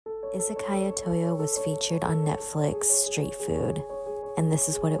Izakaya Toyo was featured on Netflix Street Food, and this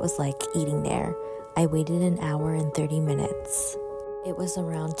is what it was like eating there. I waited an hour and 30 minutes. It was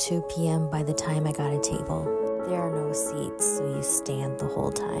around 2 p.m. by the time I got a table. There are no seats, so you stand the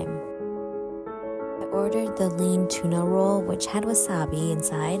whole time. I ordered the lean tuna roll, which had wasabi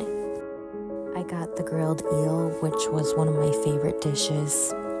inside. I got the grilled eel, which was one of my favorite dishes.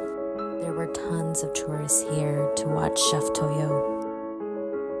 There were tons of tourists here to watch Chef Toyo.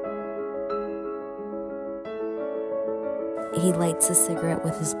 He lights a cigarette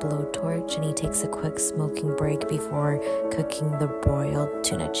with his blowtorch and he takes a quick smoking break before cooking the broiled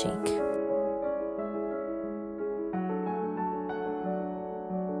tuna cheek.